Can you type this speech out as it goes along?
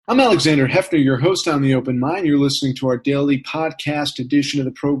I'm Alexander Hefner, your host on The Open Mind. You're listening to our daily podcast edition of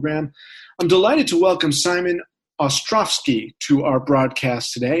the program. I'm delighted to welcome Simon Ostrovsky to our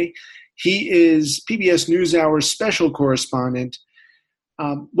broadcast today. He is PBS NewsHour's special correspondent.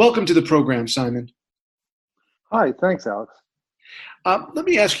 Welcome to the program, Simon. Hi, thanks, Alex. Let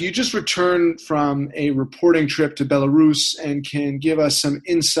me ask you, you just returned from a reporting trip to Belarus and can give us some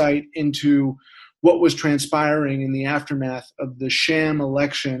insight into what was transpiring in the aftermath of the sham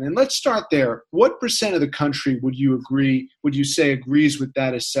election. And let's start there. What percent of the country would you say agrees with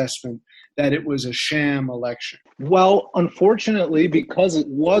that assessment that it was a sham election? Well, unfortunately, because it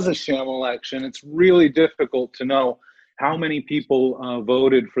was a sham election, it's really difficult to know how many people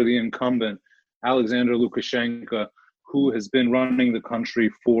voted for the incumbent, Alexander Lukashenko, who has been running the country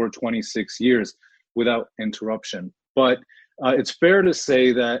for 26 years without interruption. But it's fair to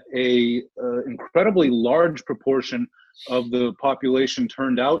say that a incredibly large proportion of the population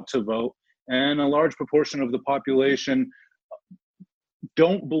turned out to vote, and a large proportion of the population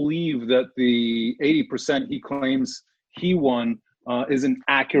don't believe that the 80% he claims he won is an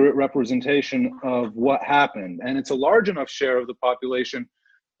accurate representation of what happened. And it's a large enough share of the population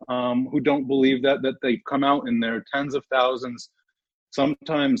who don't believe that they've come out in their tens of thousands,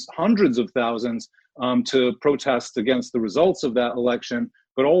 sometimes hundreds of thousands, to protest against the results of that election,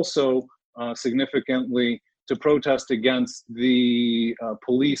 but also significantly to protest against the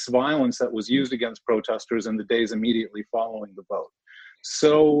police violence that was used against protesters in the days immediately following the vote.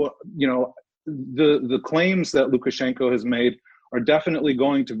 So, the claims that Lukashenko has made are definitely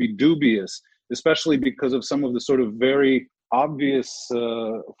going to be dubious, especially because of some of the sort of very obvious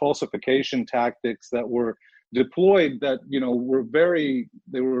falsification tactics that were deployed that,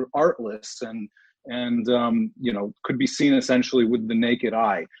 they were artless and could be seen essentially with the naked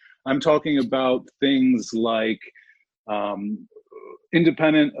eye. I'm talking about things like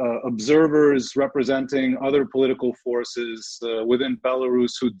independent observers representing other political forces within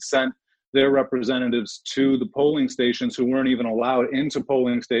Belarus who'd sent their representatives to the polling stations who weren't even allowed into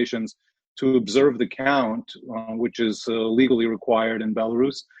polling stations to observe the count, which is legally required in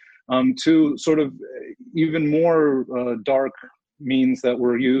Belarus, to sort of even more dark means that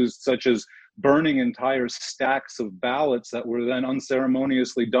were used, such as burning entire stacks of ballots that were then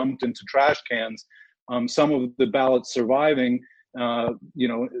unceremoniously dumped into trash cans. Some of the ballots surviving,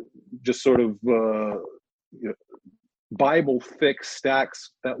 just sort of Bible-thick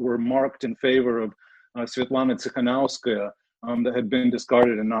stacks that were marked in favor of Svetlana Tikhanovskaya that had been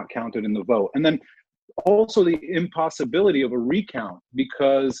discarded and not counted in the vote. And then also the impossibility of a recount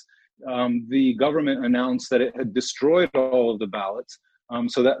because the government announced that it had destroyed all of the ballots.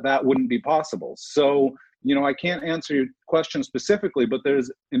 So that wouldn't be possible. So, I can't answer your question specifically, but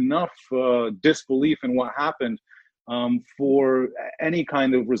there's enough disbelief in what happened for any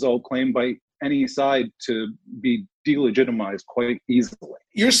kind of result claimed by any side to be delegitimized quite easily.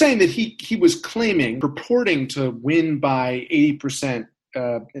 You're saying that he was purporting to win by 80%,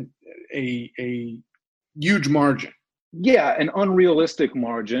 a huge margin. Yeah, an unrealistic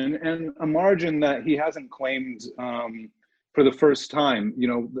margin, and a margin that he hasn't claimed for the first time.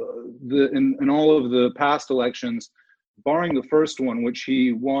 In all of the past elections, barring the first one, which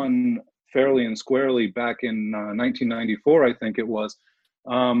he won fairly and squarely back in 1994, I think it was,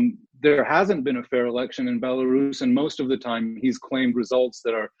 there hasn't been a fair election in Belarus, and most of the time he's claimed results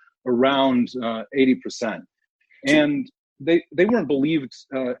that are around 80%. And they weren't believed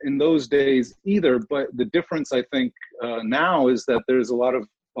in those days either, but the difference I think now is that there's a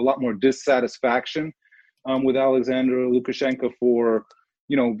lot more dissatisfaction with Alexander Lukashenko for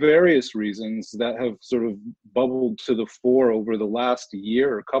various reasons that have sort of bubbled to the fore over the last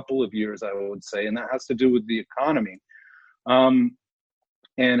year or couple of years, I would say, and that has to do with the economy.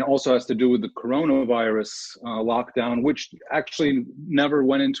 And also has to do with the coronavirus lockdown, which actually never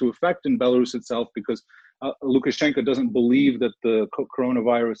went into effect in Belarus itself because Lukashenko doesn't believe that the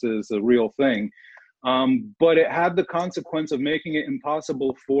coronavirus is a real thing. But it had the consequence of making it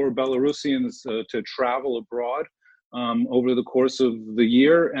impossible for Belarusians to travel abroad over the course of the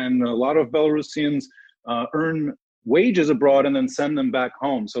year. And a lot of Belarusians earn wages abroad and then send them back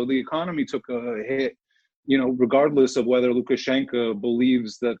home. So the economy took a hit, regardless of whether Lukashenko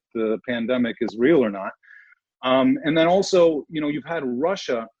believes that the pandemic is real or not. And then also, you've had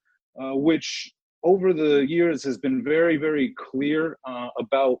Russia, which over the years has been very, very clear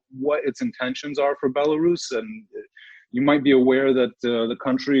about what its intentions are for Belarus. And you might be aware that the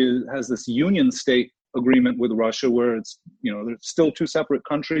country has this union state agreement with Russia where it's, they're still two separate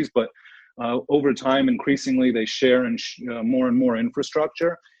countries, but over time, increasingly, they share more and more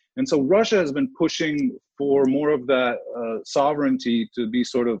infrastructure. And so Russia has been pushing for more of that sovereignty to be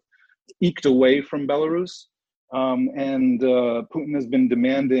sort of eked away from Belarus. And Putin has been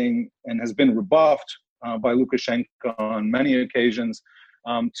demanding and has been rebuffed by Lukashenko on many occasions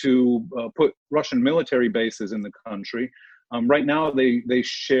to put Russian military bases in the country. Right now, they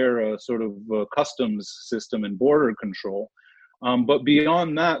share a sort of customs system and border control. But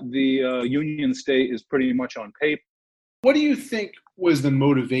beyond that, the Union state is pretty much on paper. What do you think was the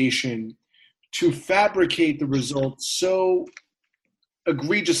motivation to fabricate the results so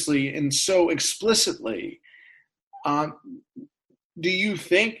egregiously and so explicitly? Do you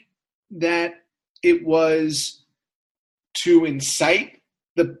think that it was to incite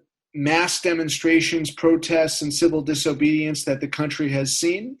the mass demonstrations, protests, and civil disobedience that the country has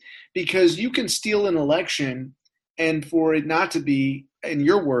seen? Because you can steal an election and for it not to be, in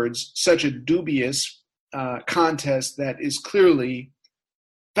your words, such a dubious contest that is clearly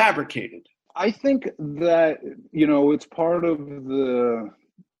fabricated. I think that, it's part of the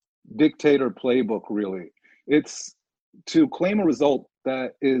dictator playbook, really. It's to claim a result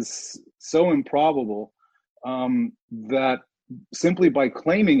that is so improbable that simply by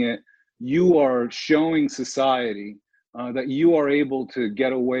claiming it, you are showing society that you are able to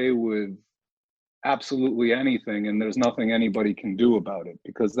get away with absolutely anything, and there's nothing anybody can do about it,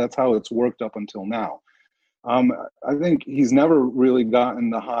 because that's how it's worked up until now. I think he's never really gotten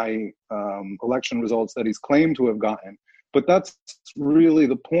the high election results that he's claimed to have gotten, but that's really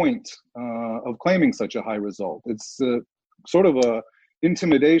the point of claiming such a high result. It's sort of a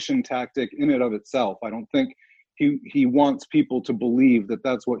intimidation tactic in and of itself. I don't think he wants people to believe that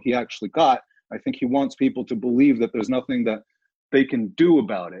that's what he actually got. I think he wants people to believe that there's nothing that they can do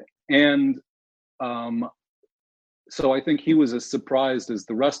about it. And so I think he was as surprised as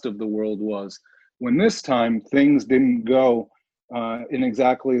the rest of the world was when this time things didn't go in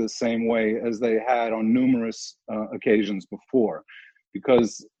exactly the same way as they had on numerous occasions before,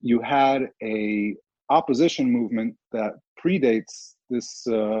 because you had a opposition movement that predates this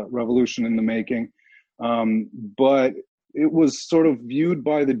revolution in the making, but it was sort of viewed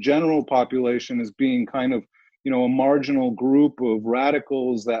by the general population as being kind of, a marginal group of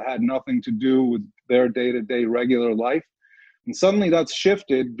radicals that had nothing to do with their day-to-day regular life. And suddenly that's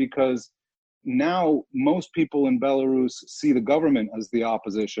shifted, because now most people in Belarus see the government as the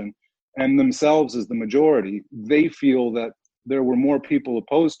opposition and themselves as the majority. They feel that there were more people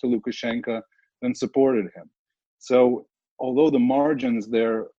opposed to Lukashenko than supported him. So although the margins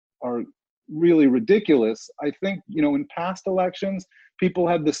there are really ridiculous, I think, in past elections, people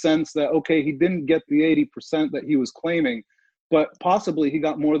had the sense that, okay, he didn't get the 80% that he was claiming, but possibly he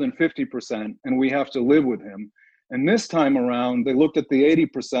got more than 50%, and we have to live with him. And this time around, they looked at the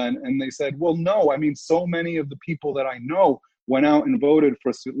 80% and they said, well, no, so many of the people that I know went out and voted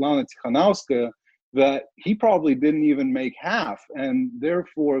for Svetlana Tikhanovskaya that he probably didn't even make half. And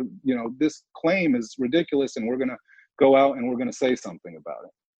therefore, this claim is ridiculous, and we're going to go out and we're going to say something about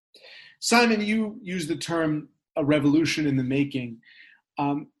it. Simon, you use the term a revolution in the making.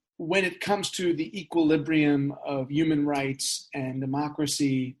 When it comes to the equilibrium of human rights and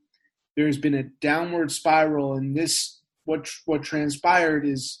democracy, there's been a downward spiral, and what transpired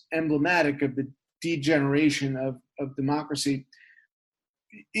is emblematic of the degeneration of democracy.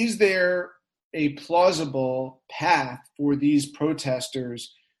 Is there a plausible path for these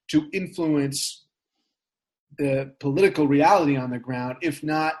protesters to influence the political reality on the ground, if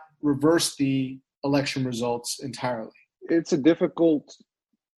not reverse the election results entirely? It's a difficult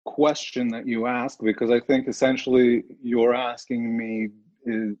question that you ask, because I think essentially you're asking me,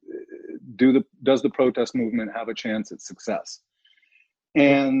 does the protest movement have a chance at success?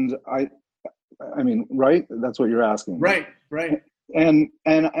 And I mean, right? That's what you're asking. Right. And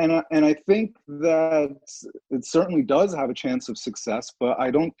I think that it certainly does have a chance of success, but I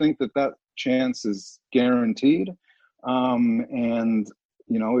don't think that chance is guaranteed. And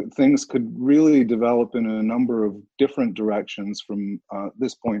things could really develop in a number of different directions from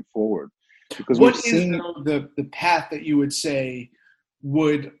this point forward. Because what is the path that you would say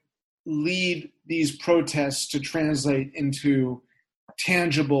would lead these protests to translate into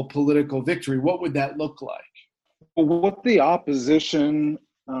tangible political victory? What would that look like? Well, what the opposition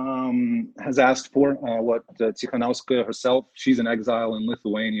has asked for, what Tikhanovskaya herself, she's in exile in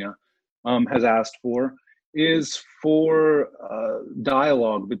Lithuania, has asked for, is for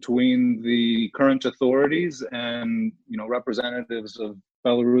dialogue between the current authorities and representatives of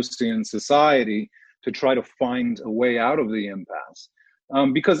Belarusian society to try to find a way out of the impasse.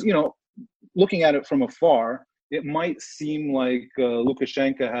 Because looking at it from afar, it might seem like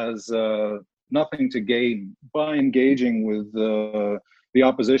Lukashenko has nothing to gain by engaging with the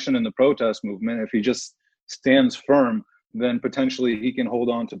opposition and the protest movement. If he just stands firm, then potentially he can hold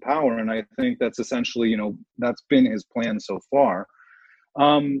on to power. And I think that's essentially, that's been his plan so far.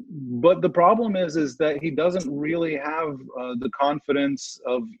 But the problem is that he doesn't really have the confidence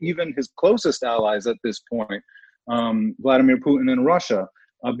of even his closest allies at this point, Vladimir Putin and Russia,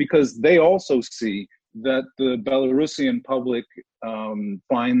 because they also see that the Belarusian public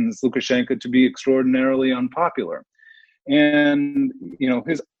finds Lukashenko to be extraordinarily unpopular. And,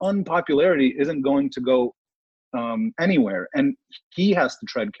 his unpopularity isn't going to go anywhere. And he has to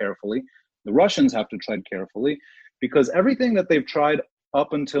tread carefully. The Russians have to tread carefully, because everything that they've tried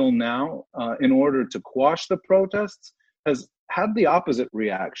up until now in order to quash the protests has had the opposite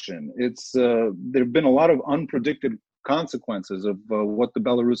reaction. There have been a lot of unpredicted consequences of what the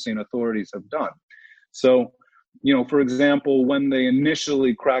Belarusian authorities have done. So, for example, when they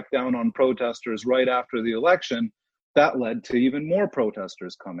initially cracked down on protesters right after the election, that led to even more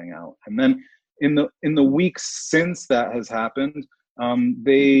protesters coming out. And then in the weeks since that has happened,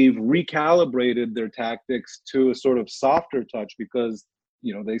 they've recalibrated their tactics to a sort of softer touch, because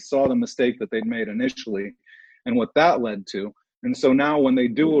they saw the mistake that they'd made initially and what that led to. And so now when they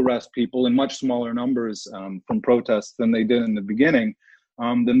do arrest people in much smaller numbers from protests than they did in the beginning,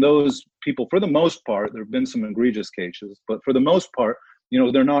 then those people, for the most part, there have been some egregious cases, but for the most part,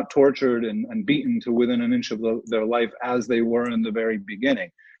 they're not tortured and beaten to within an inch of their life as they were in the very beginning.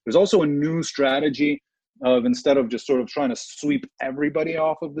 There's also a new strategy of, instead of just sort of trying to sweep everybody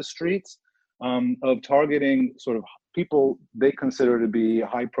off of the streets, of targeting sort of people they consider to be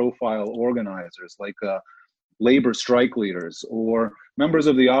high-profile organizers, like labor strike leaders or members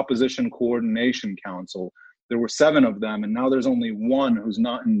of the Opposition Coordination Council. There were 7 of them, and now there's only 1 who's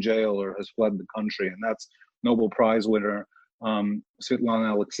not in jail or has fled the country, and that's Nobel Prize winner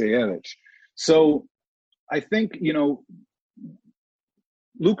Svetlana Alexievich. So I think,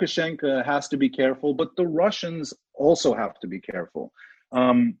 Lukashenko has to be careful, but the Russians also have to be careful,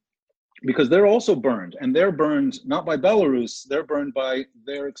 because they're also burned, and they're burned not by Belarus, they're burned by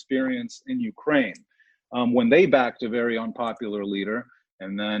their experience in Ukraine, when they backed a very unpopular leader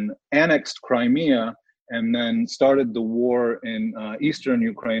and then annexed Crimea and then started the war in eastern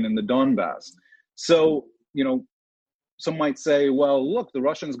Ukraine in the Donbass. So, some might say, well, look, the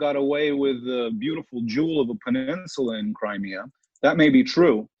Russians got away with the beautiful jewel of a peninsula in Crimea. That may be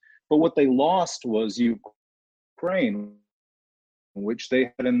true, but what they lost was Ukraine, which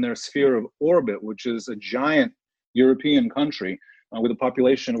they had in their sphere of orbit, which is a giant European country with a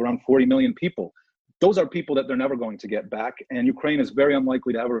population of around 40 million people. Those are people that they're never going to get back, and Ukraine is very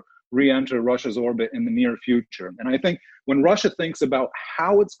unlikely to ever re-enter Russia's orbit in the near future. And I think when Russia thinks about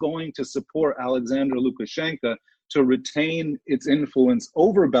how it's going to support Alexander Lukashenko to retain its influence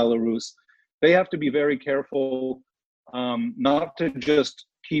over Belarus, they have to be very careful not to just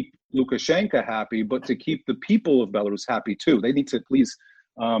keep Lukashenko happy, but to keep the people of Belarus happy too. They need to please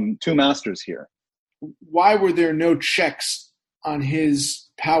 2 masters here. Why were there no checks on his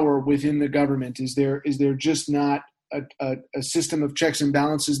power within the government? Is there just not a system of checks and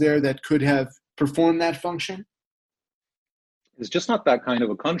balances there that could have performed that function? It's just not that kind of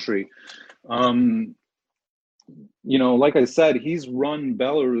a country. Like I said, he's run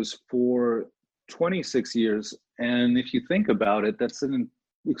Belarus for 26 years. And if you think about it, that's an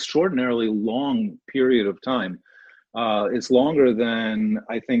extraordinarily long period of time. It's longer than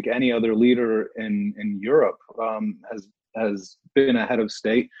I think any other leader in Europe has been a head of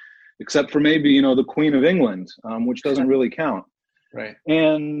state, except for maybe, the Queen of England, which doesn't really count. Right.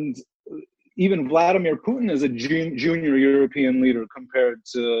 And even Vladimir Putin is a junior European leader compared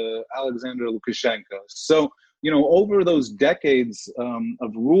to Alexander Lukashenko. So, over those decades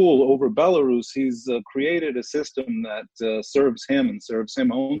of rule over Belarus, he's created a system that serves him and serves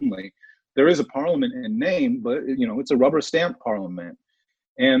him only. There is a parliament in name, but, it's a rubber stamp parliament.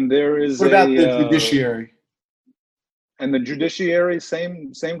 And there is what about the judiciary? And the judiciary,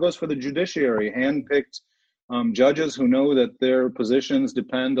 same goes for the judiciary, handpicked judges who know that their positions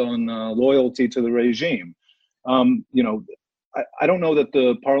depend on loyalty to the regime. I don't know that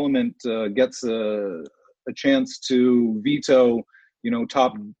the parliament gets a chance to veto,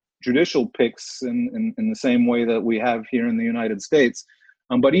 top judicial picks in the same way that we have here in the United States.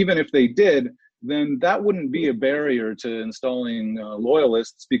 But even if they did, then that wouldn't be a barrier to installing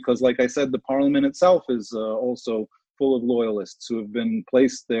loyalists, because, like I said, the parliament itself is also full of loyalists who have been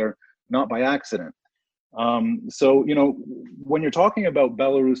placed there not by accident. So, when you're talking about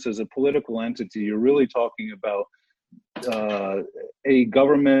Belarus as a political entity, you're really talking about a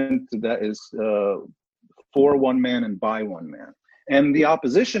government that is for one man and by one man. And the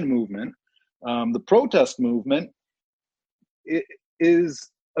opposition movement, the protest movement, is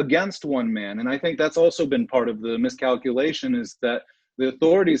against one man. And I think that's also been part of the miscalculation, is that the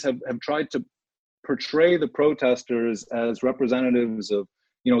authorities have tried to portray the protesters as representatives of,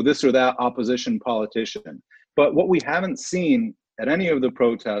 this or that opposition politician. But what we haven't seen at any of the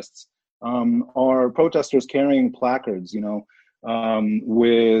protests are protesters carrying placards,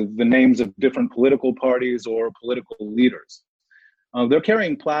 with the names of different political parties or political leaders. They're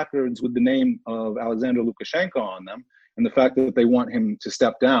carrying placards with the name of Alexander Lukashenko on them, and the fact that they want him to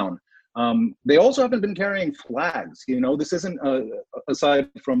step down. They also haven't been carrying flags. This isn't aside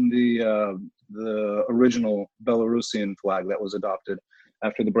from the original Belarusian flag that was adopted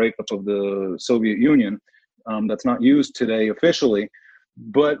after the breakup of the Soviet Union. That's not used today officially,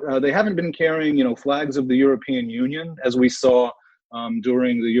 but they haven't been carrying, flags of the European Union, as we saw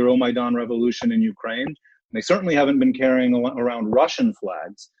during the Euromaidan revolution in Ukraine. They certainly haven't been carrying around Russian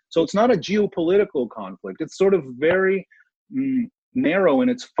flags. So it's not a geopolitical conflict. It's sort of very narrow in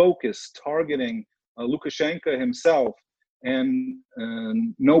its focus, targeting Lukashenko himself and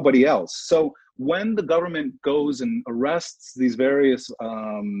nobody else. So when the government goes and arrests these various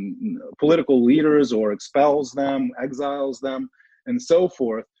political leaders or expels them, exiles them, and so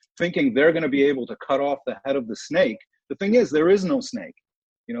forth, thinking they're going to be able to cut off the head of the snake, the thing is, there is no snake.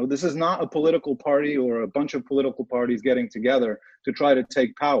 This is not a political party or a bunch of political parties getting together to try to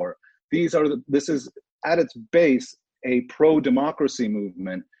take power. This is at its base a pro-democracy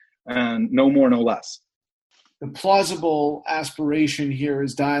movement, and no more, no less. The plausible aspiration here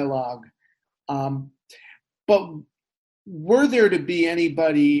is dialogue. But were there to be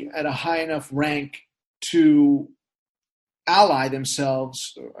anybody at a high enough rank to ally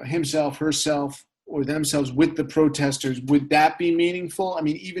themselves, himself, herself, or themselves with the protesters, would that be meaningful? I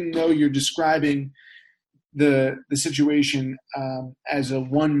mean, even though you're describing the situation as a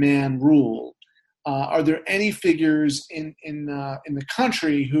one-man rule, are there any figures in the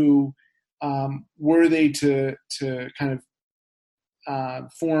country who, were they to kind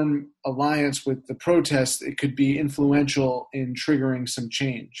of form alliance with the protests, it could be influential in triggering some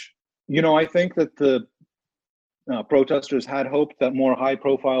change? I think that the protesters had hoped that more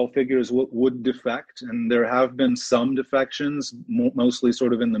high-profile figures would defect, and there have been some defections, mostly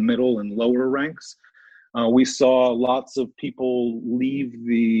sort of in the middle and lower ranks. We saw lots of people leave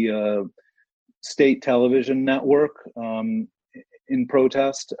the state television network in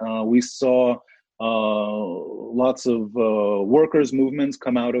protest. We saw lots of workers' movements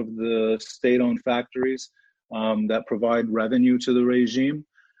come out of the state-owned factories that provide revenue to the regime.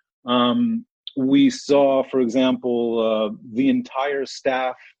 We saw, for example, the entire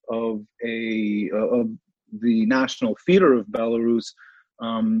staff of the National Theater of Belarus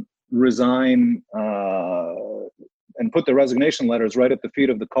resign and put their resignation letters right at the feet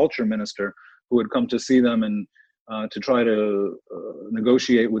of the culture minister, who had come to see them and to try to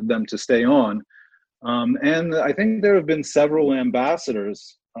negotiate with them to stay on. And I think there have been several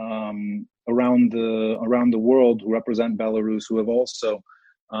ambassadors around the world who represent Belarus who have also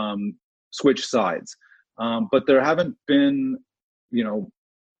switch sides. But there haven't been,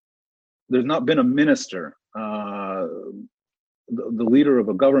 there's not been a minister, the leader of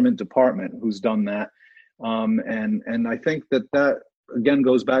a government department who's done that. And I think that again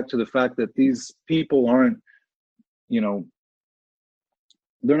goes back to the fact that these people aren't,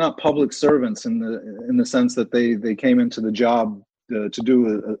 they're not public servants in the sense that they came into the job to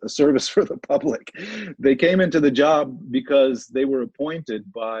do a service for the public. They came into the job because they were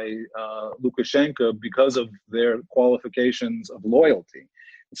appointed by Lukashenko because of their qualifications of loyalty.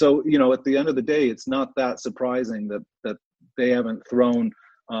 So, at the end of the day, it's not that surprising that they haven't thrown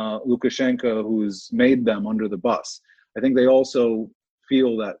Lukashenko, who's made them, under the bus. I think they also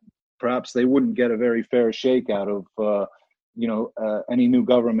feel that perhaps they wouldn't get a very fair shake out of any new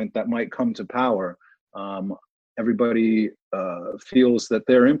government that might come to power. Everybody feels that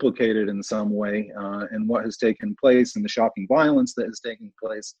they're implicated in some way in what has taken place and the shocking violence that has taken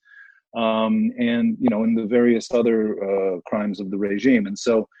place, and in the various other crimes of the regime. And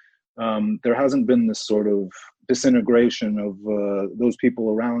so there hasn't been this sort of disintegration of those people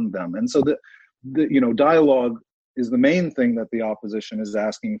around them. And so the dialogue is the main thing that the opposition is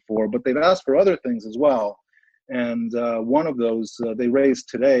asking for, but they've asked for other things as well. And one of those they raised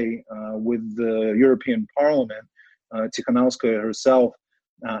today with the European Parliament. Tikhanovskaya herself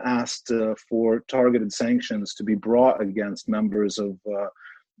asked for targeted sanctions to be brought against members of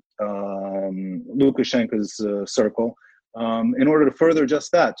Lukashenko's circle in order to further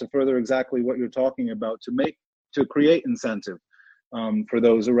just that, to further exactly what you're talking about, to create incentive for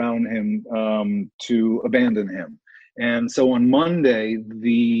those around him to abandon him. And so on Monday,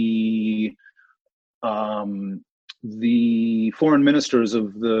 the the foreign ministers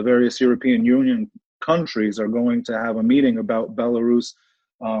of the various European Union countries are going to have a meeting about Belarus,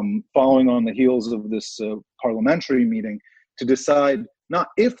 following on the heels of this parliamentary meeting, to decide not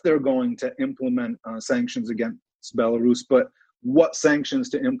if they're going to implement sanctions against Belarus, but what sanctions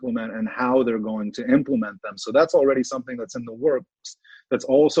to implement and how they're going to implement them. So that's already something that's in the works. That's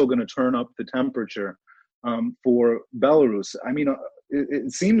also going to turn up the temperature for Belarus. I mean,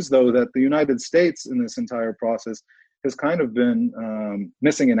 it seems, though, that the United States in this entire process has kind of been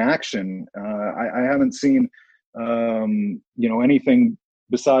missing in action. I haven't seen, anything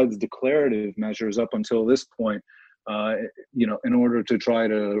besides declarative measures up until this point, in order to try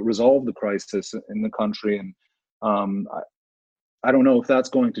to resolve the crisis in the country. And I don't know if that's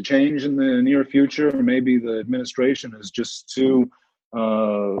going to change in the near future, or maybe the administration is just too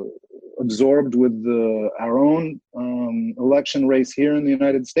absorbed with our own election race here in the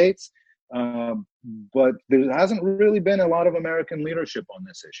United States. But there hasn't really been a lot of American leadership on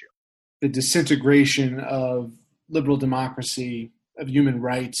this issue. The disintegration of liberal democracy, of human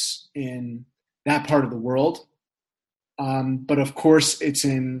rights in that part of the world. But of course, it's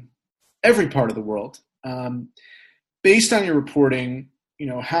in every part of the world. Based on your reporting,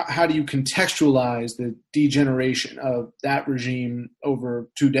 how do you contextualize the degeneration of that regime over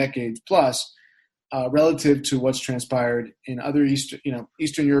 2 decades plus relative to what's transpired in other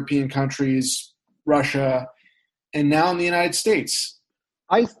Eastern European countries, Russia, and now in the United States?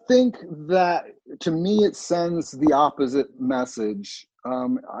 I think that, to me, it sends the opposite message.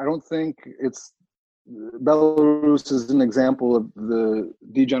 I don't think Belarus is an example of the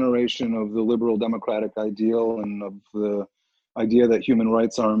degeneration of the liberal democratic ideal and of the idea that human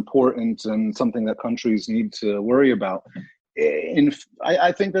rights are important and something that countries need to worry about.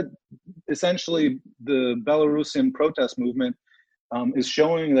 I think that essentially the Belarusian protest movement is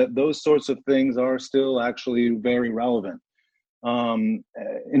showing that those sorts of things are still actually very relevant,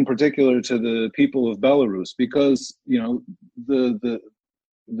 in particular to the people of Belarus, because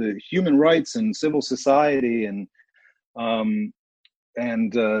the human rights and civil society and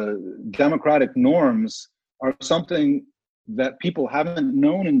democratic norms are something that people haven't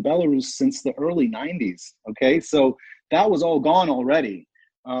known in Belarus since the early 90s. Okay, so that was all gone already.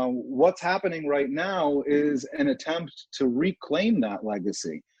 What's happening right now is an attempt to reclaim that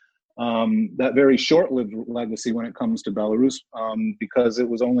legacy, that very short-lived legacy when it comes to Belarus, because it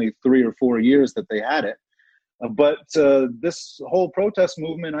was only 3 or 4 years that they had it. But this whole protest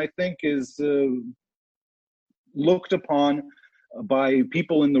movement, I think, is looked upon by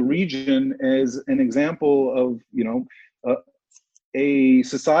people in the region as an example of, a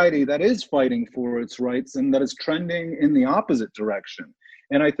society that is fighting for its rights and that is trending in the opposite direction.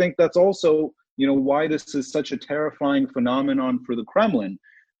 And I think that's also, why this is such a terrifying phenomenon for the Kremlin,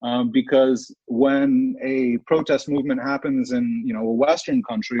 because when a protest movement happens in, a Western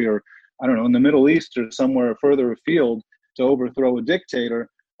country, or I don't know, in the Middle East or somewhere further afield to overthrow a dictator,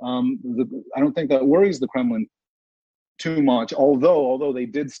 I don't think that worries the Kremlin too much, although they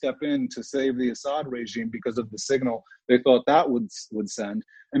did step in to save the Assad regime because of the signal they thought that would send.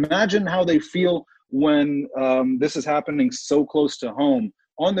 Imagine how they feel when this is happening so close to home,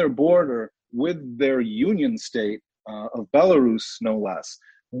 on their border with their union state of Belarus, no less.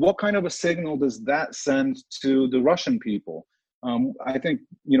 What kind of a signal does that send to the Russian people? I think,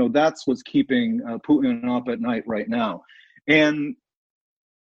 that's what's keeping Putin up at night right now. And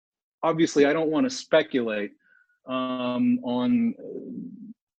obviously, I don't want to speculate on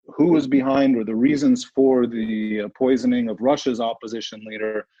who is behind or the reasons for the poisoning of Russia's opposition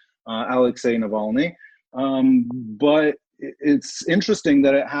leader, Alexei Navalny. But it's interesting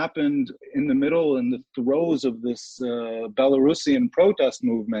that it happened in the middle, in the throes of this Belarusian protest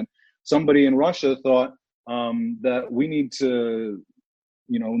movement. Somebody in Russia thought that we need to,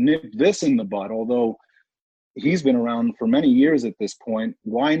 nip this in the bud, although he's been around for many years at this point.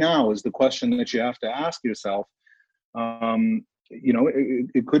 Why now is the question that you have to ask yourself.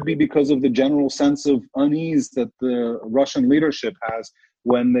 It could be because of the general sense of unease that the Russian leadership has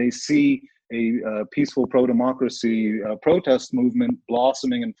when they see a peaceful pro-democracy protest movement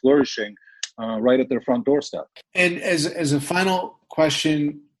blossoming and flourishing right at their front doorstep. And as a final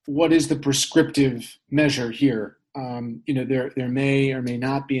question, what is the prescriptive measure here? There may or may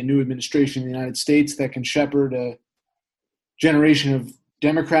not be a new administration in the United States that can shepherd a generation of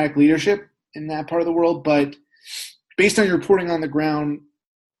democratic leadership in that part of the world, but based on your reporting on the ground,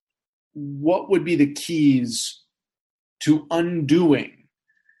 what would be the keys to undoing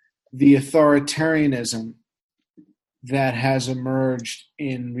the authoritarianism that has emerged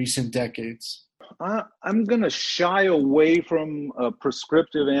in recent decades? I'm going to shy away from a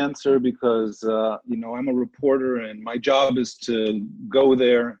prescriptive answer because, I'm a reporter and my job is to go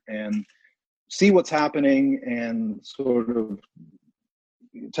there and see what's happening and sort of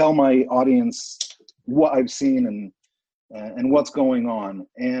tell my audience what I've seen and what's going on,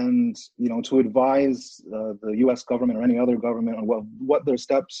 and to advise the U.S. government or any other government on what their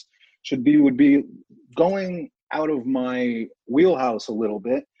steps should be would be going out of my wheelhouse a little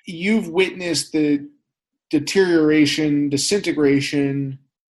bit. You've witnessed the deterioration, disintegration,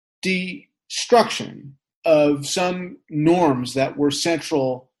 destruction of some norms that were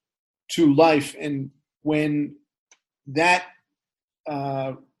central to life, and when that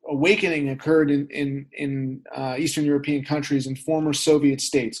awakening occurred in Eastern European countries and former Soviet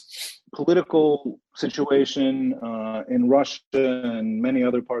states. Political situation in Russia and many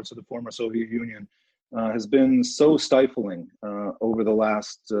other parts of the former Soviet Union has been so stifling over the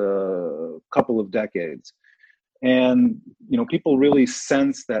last couple of decades. And, people really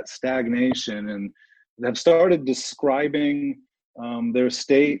sense that stagnation and have started describing their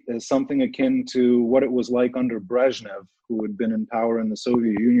state as something akin to what it was like under Brezhnev, who had been in power in the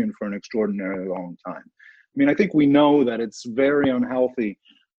Soviet Union for an extraordinarily long time. I mean, I think we know that it's very unhealthy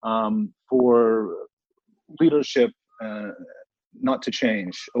for leadership not to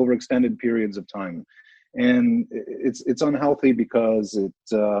change over extended periods of time. And it's unhealthy because it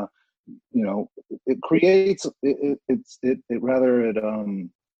creates,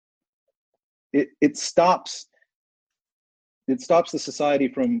 it stops the society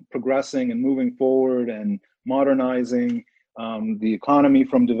from progressing and moving forward and modernizing, the economy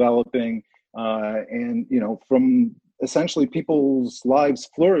from developing, and from essentially people's lives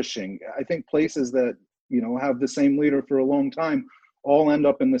flourishing. I think places that have the same leader for a long time all end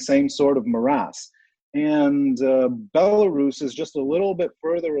up in the same sort of morass. And Belarus is just a little bit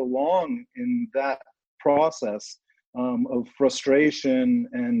further along in that process of frustration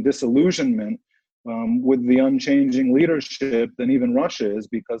and disillusionment with the unchanging leadership than even Russia is,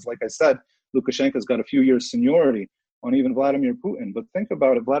 because, like I said, Lukashenko's got a few years seniority on even Vladimir Putin. But think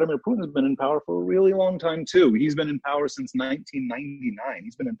about it, Vladimir Putin's been in power for a really long time too. He's been in power since 1999.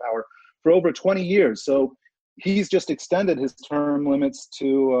 He's been in power for over 20 years. So he's just extended his term limits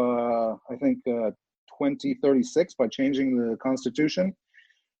to, I think, 2036 by changing the constitution.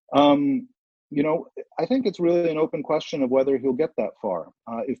 I think it's really an open question of whether he'll get that far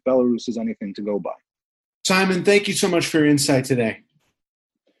if Belarus is anything to go by. Simon, thank you so much for your insight today.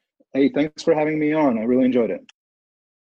 Hey, thanks for having me on. I really enjoyed it.